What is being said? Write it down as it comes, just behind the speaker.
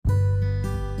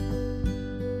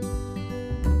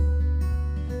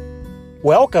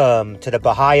Welcome to the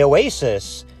Baha'i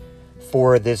Oasis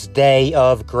for this day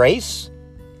of grace,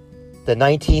 the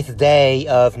 19th day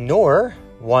of Nur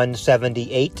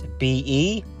 178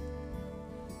 BE.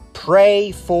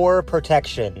 Pray for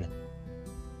protection.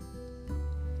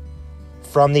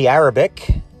 From the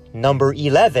Arabic, number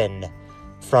 11,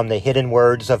 from the Hidden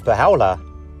Words of Baha'u'llah.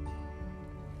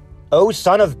 O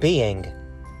Son of Being,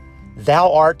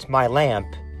 thou art my lamp,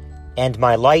 and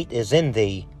my light is in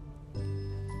thee.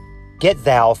 Get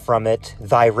thou from it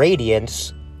thy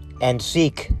radiance, and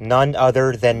seek none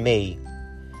other than me.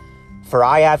 For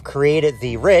I have created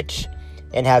thee rich,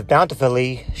 and have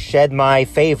bountifully shed my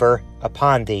favor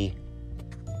upon thee.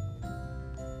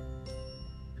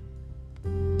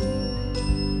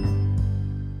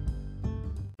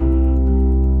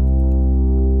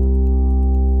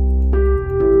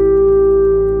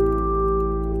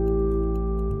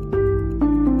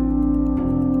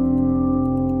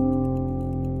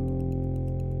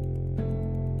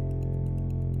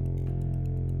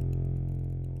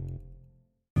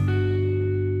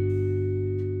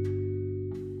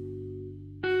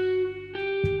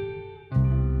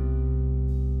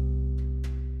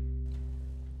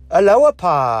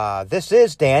 Aloha, this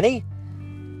is Danny.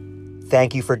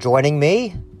 Thank you for joining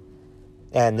me.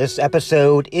 And this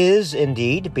episode is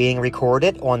indeed being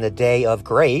recorded on the Day of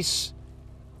Grace,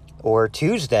 or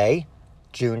Tuesday,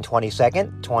 June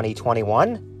 22nd,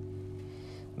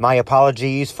 2021. My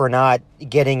apologies for not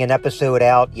getting an episode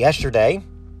out yesterday,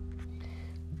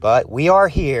 but we are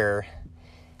here,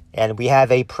 and we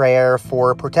have a prayer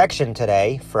for protection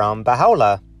today from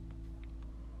Baha'u'llah.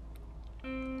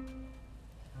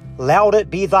 Lauded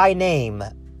be thy name,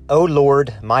 O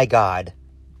Lord my God.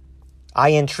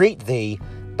 I entreat thee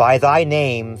by thy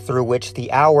name through which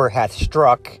the hour hath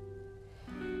struck,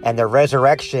 and the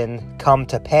resurrection come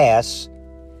to pass,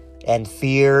 and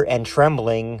fear and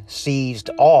trembling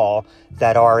seized all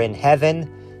that are in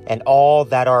heaven and all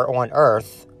that are on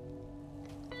earth,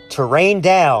 to rain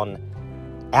down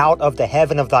out of the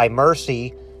heaven of thy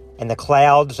mercy and the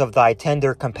clouds of thy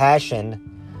tender compassion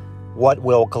what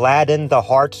will gladden the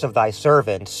hearts of thy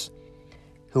servants,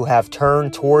 who have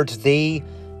turned towards thee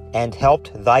and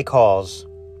helped thy cause.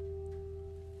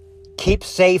 Keep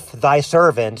safe thy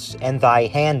servants and thy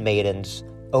handmaidens,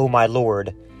 O my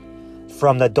Lord,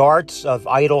 from the darts of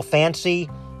idle fancy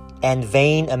and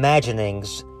vain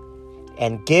imaginings,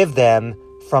 and give them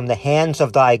from the hands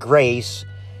of thy grace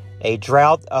a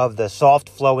draught of the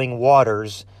soft-flowing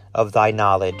waters of thy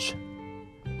knowledge.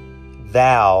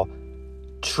 Thou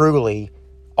truly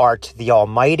art the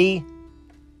Almighty,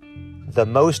 the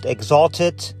most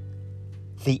exalted,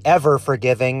 the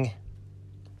ever-forgiving,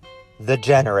 the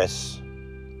generous.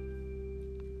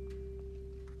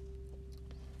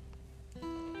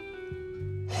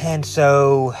 And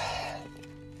so,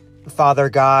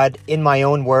 Father God, in my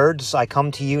own words, I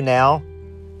come to you now,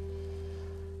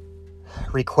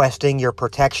 requesting your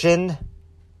protection,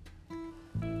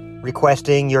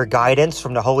 requesting your guidance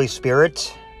from the Holy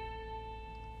Spirit.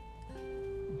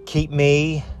 Keep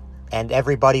me and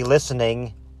everybody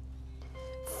listening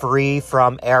free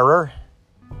from error.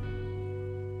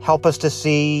 Help us to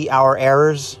see our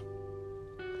errors.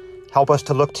 Help us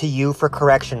to look to you for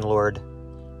correction, Lord.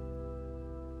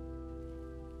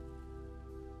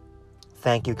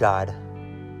 Thank you, God.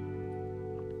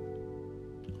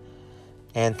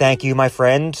 And thank you, my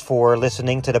friends, for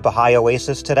listening to the Baha'i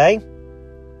Oasis today.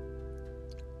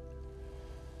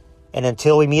 And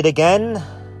until we meet again,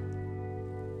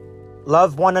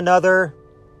 love one another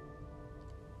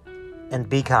and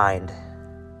be kind.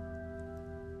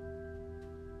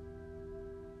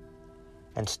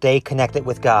 And stay connected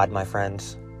with God, my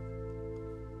friends.